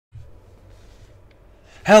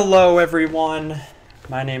Hello everyone,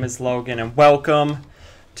 my name is Logan and welcome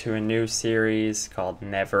to a new series called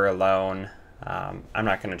Never Alone. I'm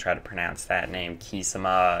not going to try to pronounce that name,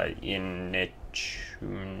 Kisima,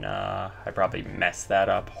 Inŋitchuŋa. I probably messed that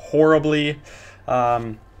up horribly.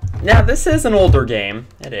 Now this is an older game,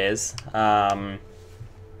 it is. But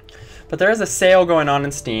there is a sale going on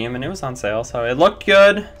in Steam, and it was on sale, so it looked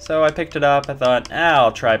good, so I picked it up. I thought,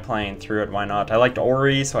 I'll try playing through it, why not? I liked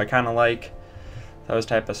Ori, so I kind of like those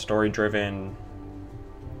type of story-driven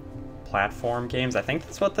platform games. I think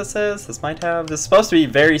that's what this is. This is supposed to be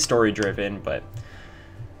very story-driven, but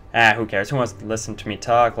who cares? Who wants to listen to me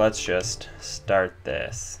talk? Let's just start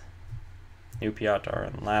this. Nuppiat are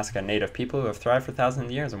Alaska native people who have thrived for thousands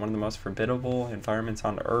of years in one of the most formidable environments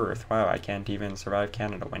on Earth. Wow, I can't even survive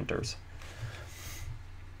Canada winters.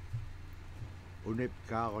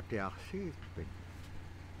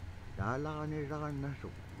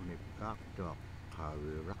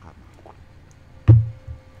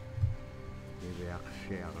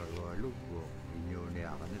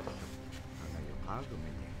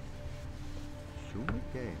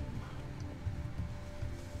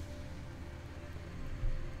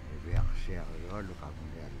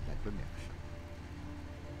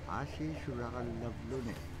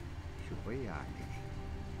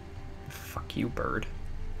 Fuck you, bird.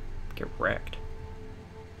 Get wrecked.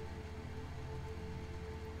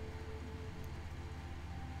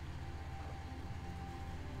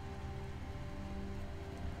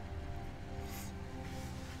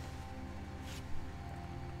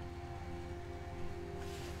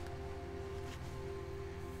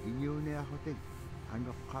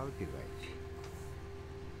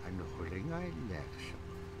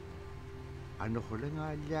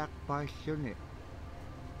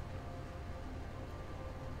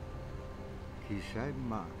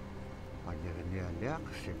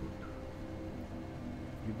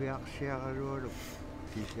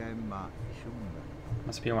 Kisima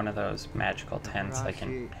Must be one of those magical tents like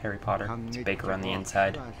in Harry Potter. It's bigger on the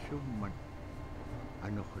inside. Oh,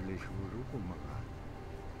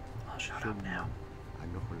 shut up now.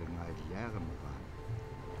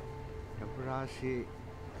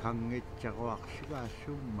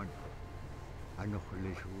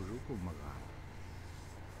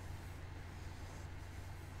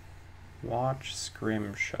 Watch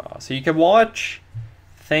Scrimshaw. So you can watch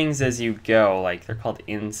things as you go, like they're called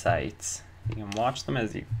insights. You can watch them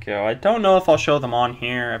as you go. I don't know if I'll show them on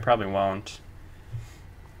here. I probably won't,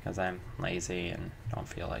 because I'm lazy and don't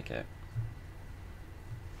feel like it.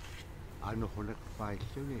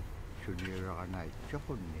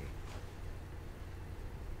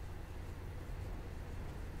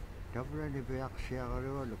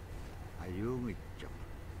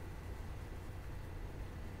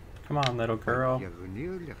 Come on, little girl.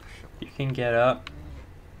 You can get up.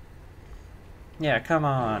 Yeah, come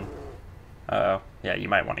on. Uh-oh. Yeah, you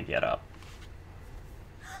might want to get up.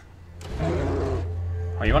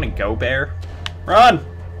 Oh, you want to go, bear? Run!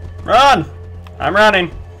 Run! I'm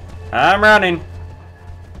running. I'm running.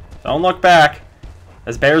 Don't look back.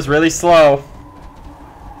 This bear's really slow.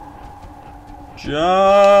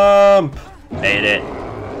 Jump! Made it.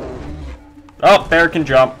 Oh, bear can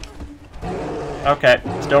jump. Okay,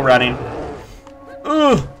 still running.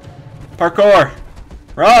 Ooh! Parkour!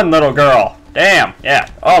 Run, little girl! Damn, yeah.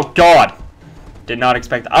 Oh, God! Did not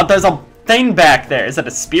expect that. Oh, there's a thing back there. Is it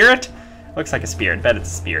a spirit? Looks like a spirit. Bet it's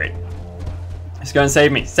a spirit. It's gonna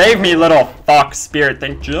save me. Save me, little fox spirit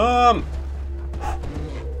thing. Jump!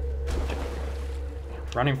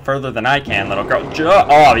 Running further than I can, little girl. Jump!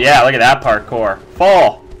 Oh, yeah, look at that parkour.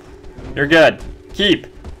 Fall! You're good. Keep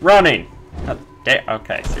running.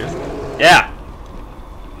 Okay, seriously. Yeah!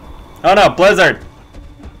 Oh no, blizzard!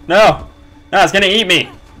 No! No, it's gonna eat me!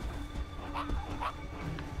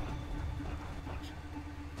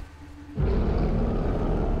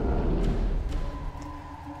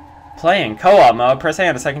 Play in co-op mode. Press A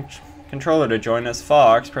on the second controller to join as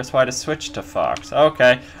Fox. Press Y to switch to Fox.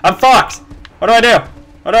 Okay. I'm Fox! What do I do?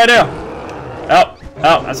 What do I do?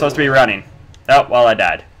 Oh, I'm supposed to be running. Oh, well, I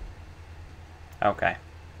died. Okay.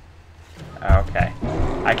 Okay.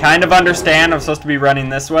 I kind of understand I'm supposed to be running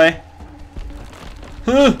this way.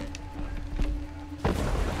 Huh.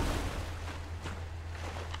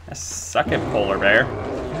 I suck at polar bear.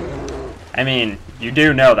 I mean, you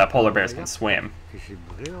do know that polar bears can swim.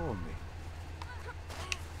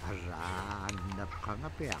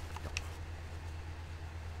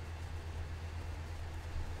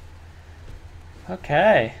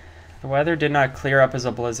 Okay. The weather did not clear up as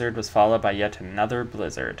a blizzard was followed by yet another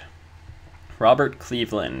blizzard. Robert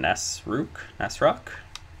Cleveland Nasruk?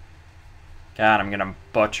 God, I'm gonna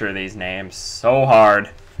butcher these names so hard.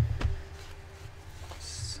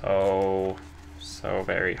 So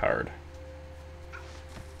very hard.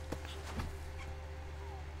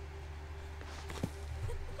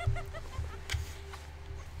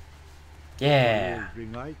 Yeah.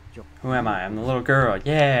 Who am I? I'm the little girl.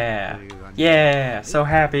 Yeah. Yeah. So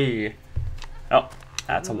happy. Oh,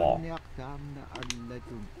 that's a wall. Now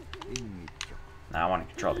I want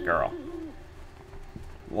to control the girl.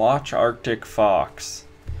 Watch Arctic Fox.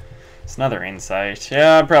 It's another insight.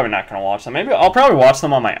 Yeah, I'm probably not gonna watch them. Maybe I'll probably watch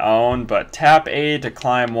them on my own, but tap A to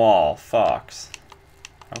climb wall. Fox.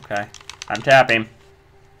 Okay. I'm tapping.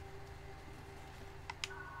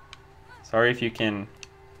 Sorry if you can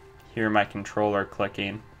hear my controller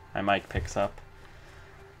clicking. My mic picks up.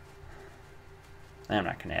 I'm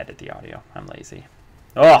not gonna edit the audio. I'm lazy.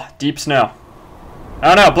 Oh, deep snow.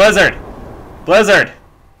 Oh no, blizzard! Blizzard!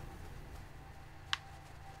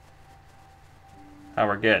 Oh,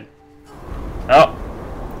 we're good. Oh.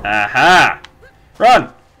 Aha!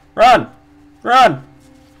 Run! Run! Run!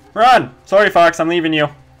 Run! Sorry, Fox, I'm leaving you.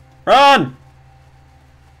 Run!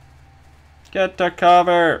 Get to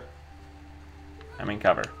cover. I'm in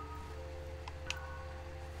cover.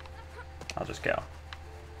 I'll just go.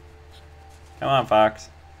 Come on, Fox.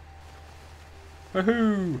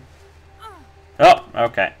 Woohoo! Oh,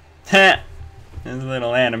 okay. This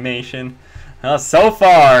little animation. Well, so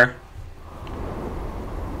far,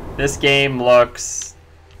 this game looks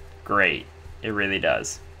great. It really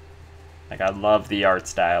does. Like, I love the art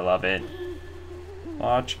style of it.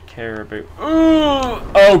 Watch caribou. Ooh!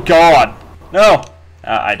 Oh, God! No!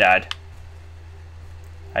 I died.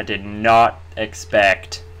 I did not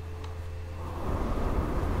expect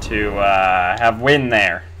to have wind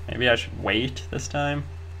there. Maybe I should wait this time.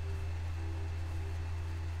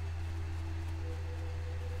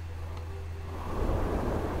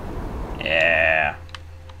 Yeah.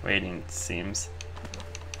 Waiting seems.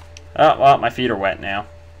 Oh, well, my feet are wet now.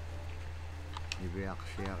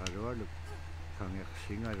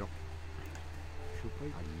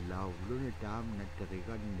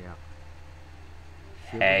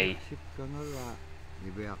 Hey.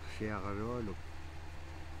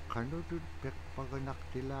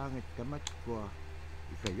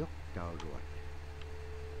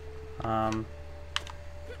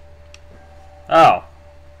 Oh.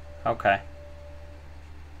 Okay.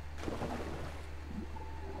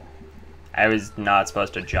 I was not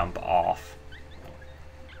supposed to jump off.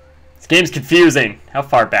 This game's confusing. How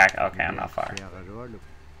far back? Okay, I'm not far.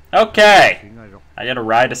 Okay. I gotta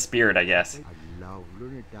ride a spirit, I guess.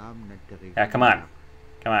 Yeah, come on.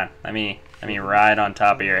 Come on. Let me ride on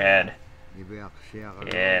top of your head.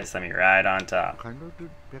 Yes, let me ride on top.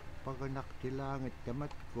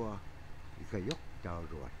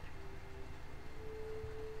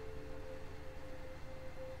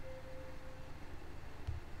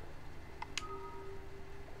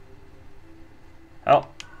 Oh,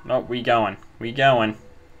 no, we going. We going.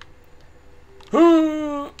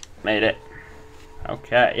 Whoo! Made it.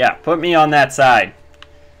 Okay, yeah, put me on that side.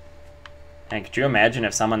 And could you imagine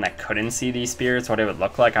if someone that couldn't see these spirits, what it would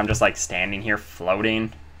look like? I'm just like standing here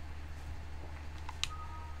floating.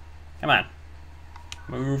 Come on.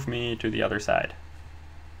 Move me to the other side.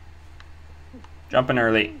 Jumping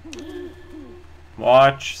early.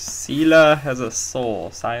 Watch. Sila has a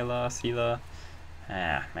soul. Sila.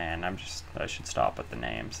 Ah, man, I should stop with the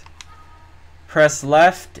names. Press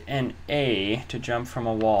left and A to jump from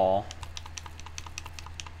a wall.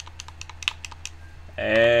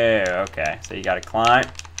 Hey, okay, so you gotta climb.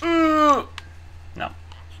 Ooh! No.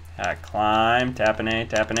 Climb, tap an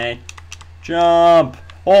A. Jump!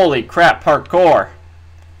 Holy crap, parkour!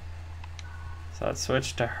 So let's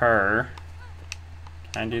switch to her.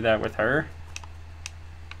 Can I do that with her?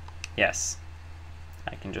 Yes.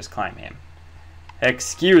 I can just climb him.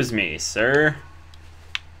 Excuse me, sir.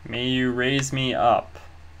 May you raise me up?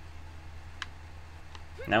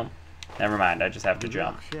 No. Never mind, I just have to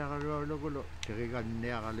jump. Don't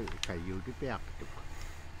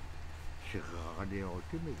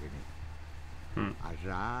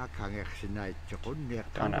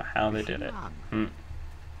know how they did it.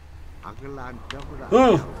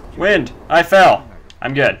 Ooh! Wind! I fell!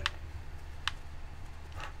 I'm good.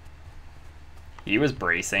 He was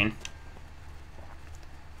bracing.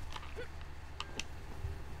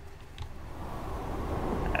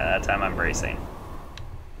 That time I'm bracing.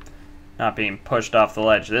 Not being pushed off the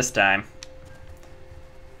ledge this time.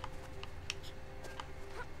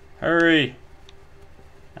 Hurry!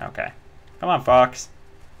 Okay. Come on, Fox.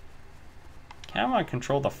 Kinda want to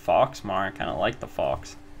control the fox more. I kinda like the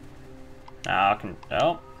fox. Now I can...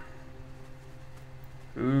 Oh.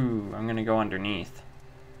 Ooh, I'm gonna go underneath.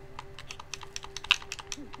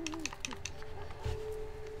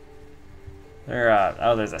 There,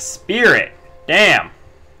 oh, there's a spirit. Damn.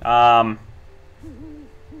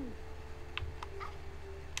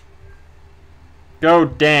 Go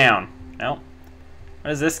down. Nope.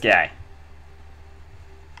 What is this guy?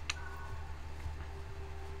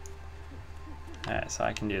 Alright, so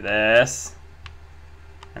I can do this.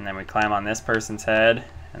 And then we climb on this person's head.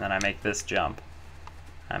 And then I make this jump.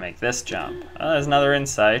 I make this jump. Oh, there's another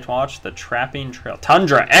insight. Watch the trapping trail.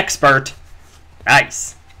 Tundra expert!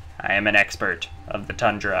 Nice! I am an expert of the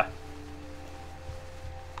tundra.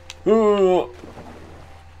 Ooh!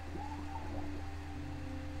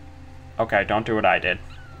 Okay, don't do what I did.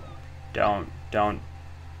 Don't jump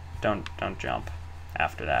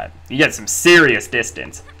after that. You get some serious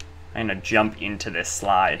distance. I'm gonna jump into this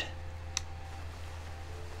slide.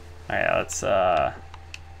 Alright, let's,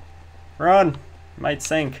 run! Might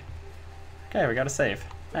sink. Okay, we got a save.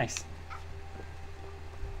 Nice.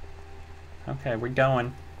 Okay, we're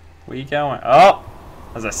going. We going. Oh!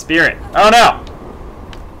 There's a spirit. Oh no!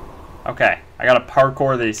 Okay, I gotta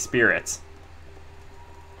parkour these spirits.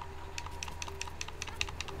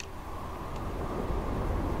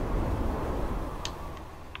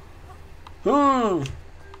 Ooh!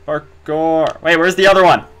 Parkour. Wait, where's the other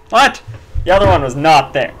one? What? The other one was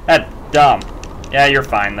not there. That's dumb. Yeah, you're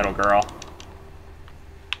fine, little girl.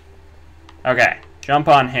 Okay, jump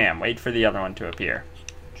on him. Wait for the other one to appear.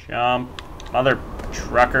 Jump. Mother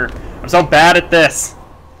trucker. I'm so bad at this.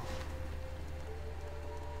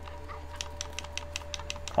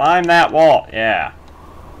 Climb that wall. Yeah.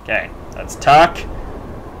 Okay, let's tuck.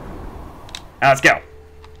 Now let's go.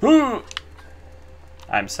 Ooh.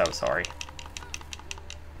 I'm so sorry.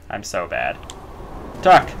 I'm so bad.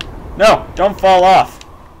 Tuck. No, don't fall off.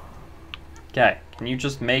 Okay, can you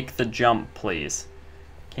just make the jump, please?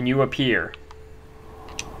 Can you appear?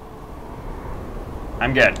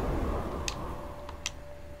 I'm good.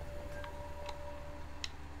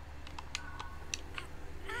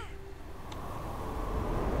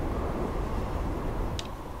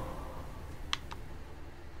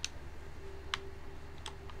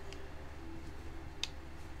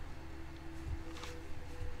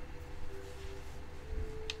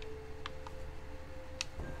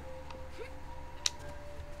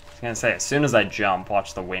 I was gonna say, as soon as I jump,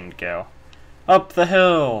 watch the wind go. Up the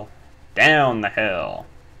hill! Down the hill!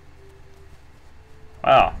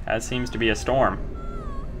 Wow, that seems to be a storm.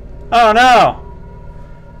 Oh no!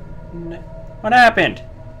 What happened?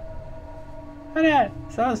 What happened?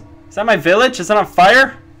 Is that my village? Is it on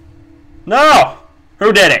fire? No!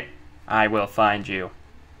 Who did it? I will find you.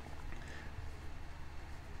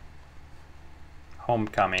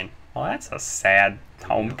 Homecoming. Well, that's a sad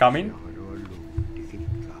homecoming.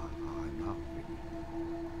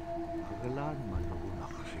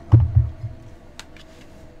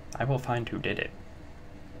 I will find who did it.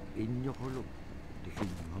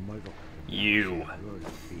 You. I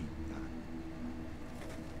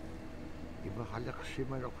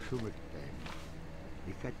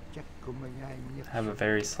have a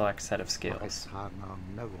very select set of skills.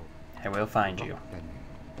 I will find you,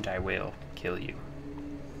 and I will kill you.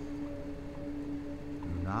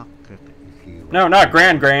 No, not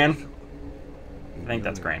Gran. I think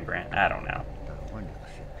that's Gran. I don't know.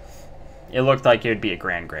 It looked like it would be a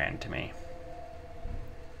Gran to me.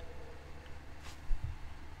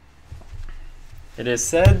 It is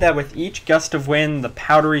said that with each gust of wind, the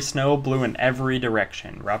powdery snow blew in every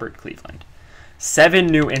direction. Robert Cleveland. 7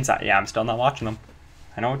 new insights. Yeah, I'm still not watching them.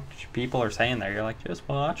 I know what people are saying there. You're like, just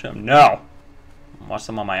watch them. No! I'll watch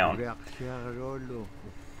them on my own.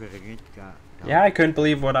 Yeah, I couldn't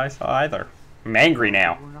believe what I saw either. I'm angry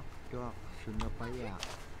now.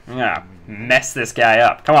 I'm gonna mess this guy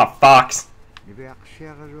up. Come on, Fox.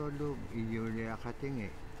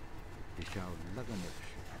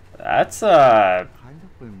 That's a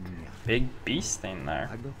big beast thing there.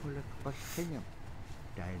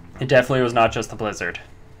 It definitely was not just the blizzard.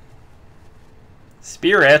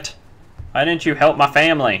 Spirit, why didn't you help my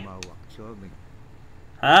family?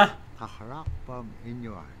 Huh?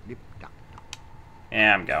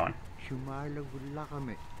 Yeah, I'm going.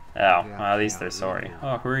 Oh, well, at least they're sorry.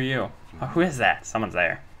 Oh, who are you? Oh, who is that? Someone's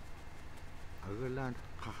there.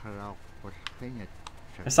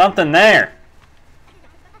 There's something there.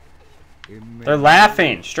 They're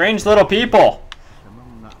laughing. Strange little people.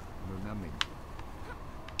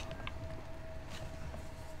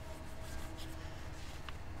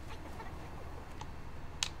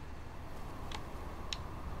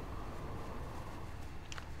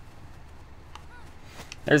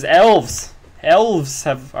 There's elves. Elves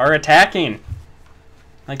are attacking.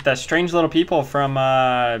 Like the strange little people from,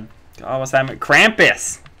 oh, what's that?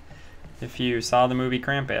 Krampus! If you saw the movie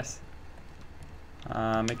Krampus.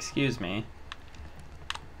 Excuse me.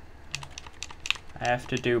 I have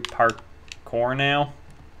to do parkour now?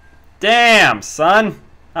 Damn, son!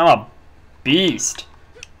 I'm a beast.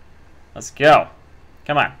 Let's go.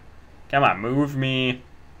 Come on. Come on, move me.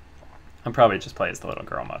 I'll probably just play as the little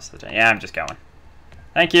girl most of the time. Yeah, I'm just going.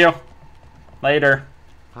 Thank you. Later.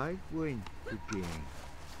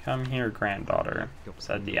 Come here, granddaughter,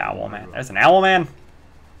 said the owl man. There's an owl man?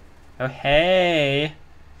 Oh, hey.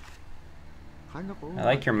 I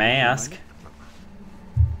like your mask. Is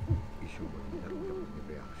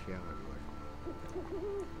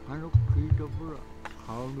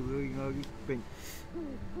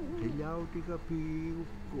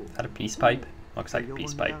that a peace pipe? Looks like a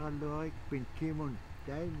peace pipe.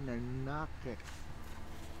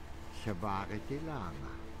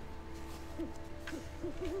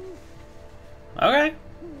 Okay.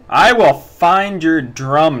 I will find your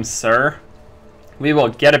drum, sir. We will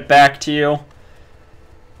get it back to you.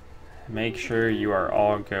 Make sure you are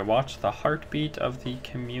all good. Watch the heartbeat of the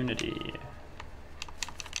community.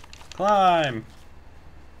 Climb.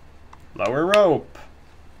 Lower rope.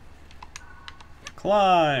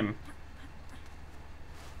 Climb.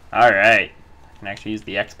 Alright. I can actually use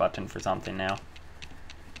the X button for something now.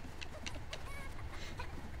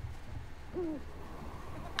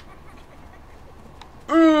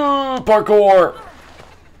 Ooh, parkour!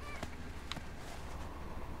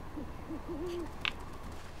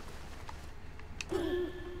 I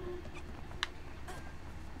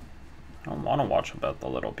don't want to watch about the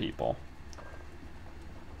little people.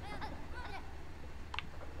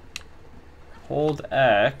 Hold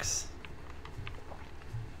X.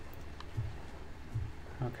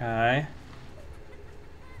 Okay.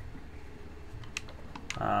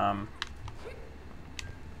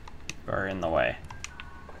 Are in the way.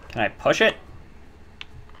 Can I push it?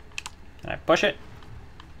 Can I push it?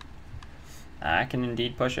 I can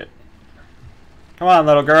indeed push it. Come on,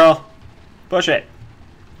 little girl. Push it.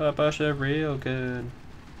 Push it real good.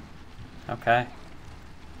 Okay.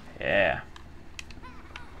 Yeah.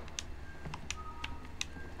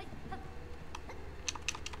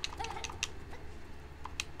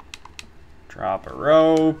 Drop a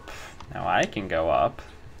rope. Now I can go up.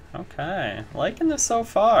 Okay. Liking this so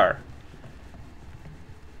far.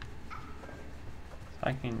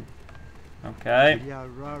 I can. Okay.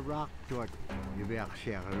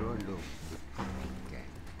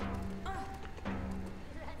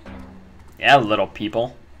 Yeah, little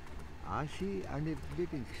people.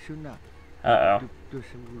 Uh-oh.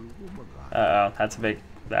 Uh-oh, that's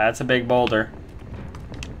a big boulder.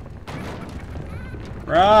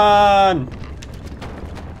 Run!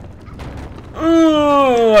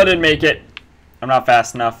 Ooh, I didn't make it. I'm not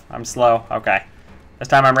fast enough. I'm slow. Okay. This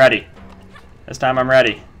time I'm ready. This time I'm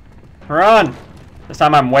ready. Run! This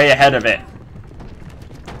time I'm way ahead of it.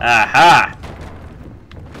 Aha!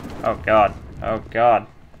 Oh god. Oh god.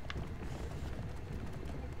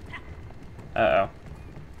 Uh-oh.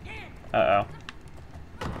 Uh-oh.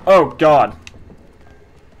 Oh god.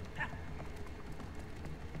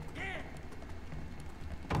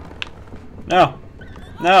 No.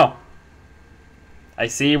 No. I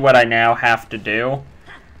see what I now have to do.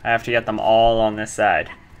 I have to get them all on this side.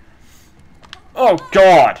 Oh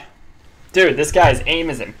god! Dude, this guy's aim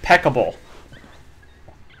is impeccable.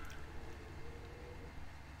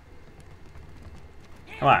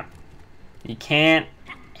 Come on. You can't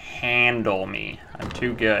handle me. I'm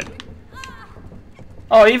too good.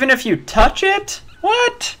 Oh, even if you touch it?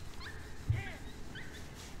 What?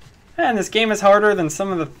 Man, this game is harder than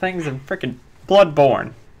some of the things in frickin'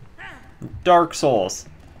 Bloodborne. Dark Souls.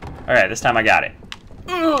 Alright, this time I got it.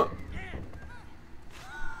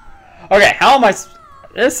 Okay, how am I...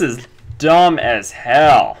 This is dumb as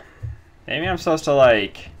hell. Maybe I'm supposed to,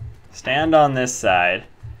 like, stand on this side.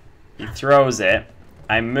 He throws it.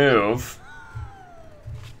 I move.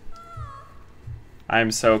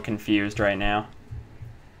 I'm so confused right now.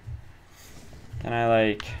 Can I,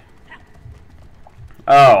 like...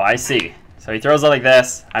 Oh, I see. So he throws it like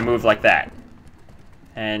this. I move like that.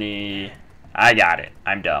 And he... I got it.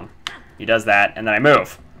 I'm dumb. He does that, and then I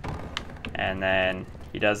move. And then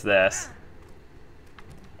he does this.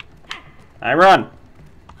 I run.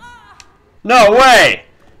 No way!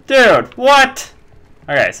 Dude, what?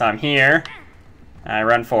 Okay, so I'm here. And I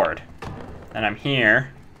run forward. And I'm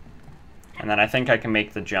here. And then I think I can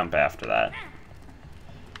make the jump after that.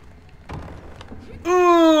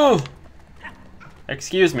 Ooh!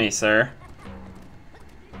 Excuse me, sir.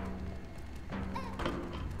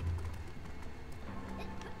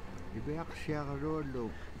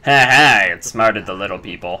 Ha, it smarted the little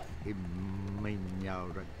people.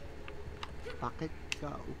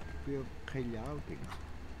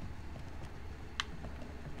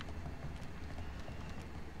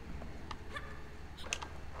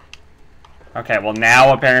 Okay, well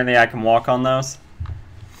now apparently I can walk on those.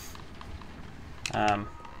 Come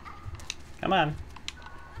on.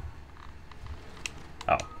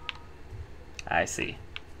 Oh. I see.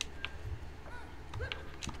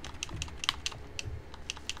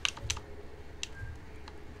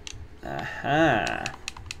 Uh-huh.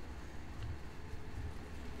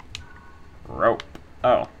 Rope.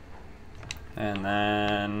 Oh. And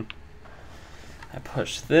then I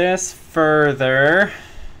push this further.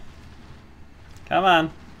 Come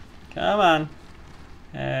on. Come on.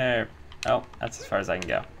 There. Oh, that's as far as I can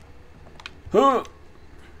go. Whoo!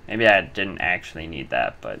 Maybe I didn't actually need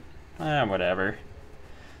that, but whatever.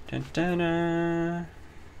 Dun, dun, dun.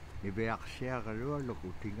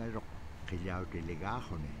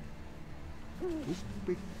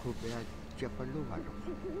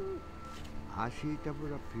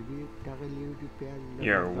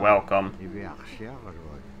 You're welcome.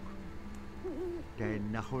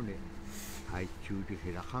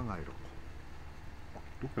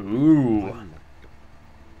 Ooh.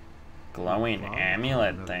 Glowing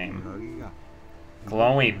amulet thing.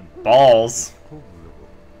 Glowing balls.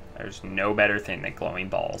 There's no better thing than glowing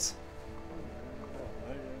balls.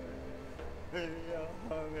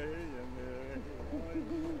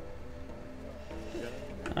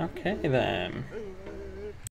 Okay then.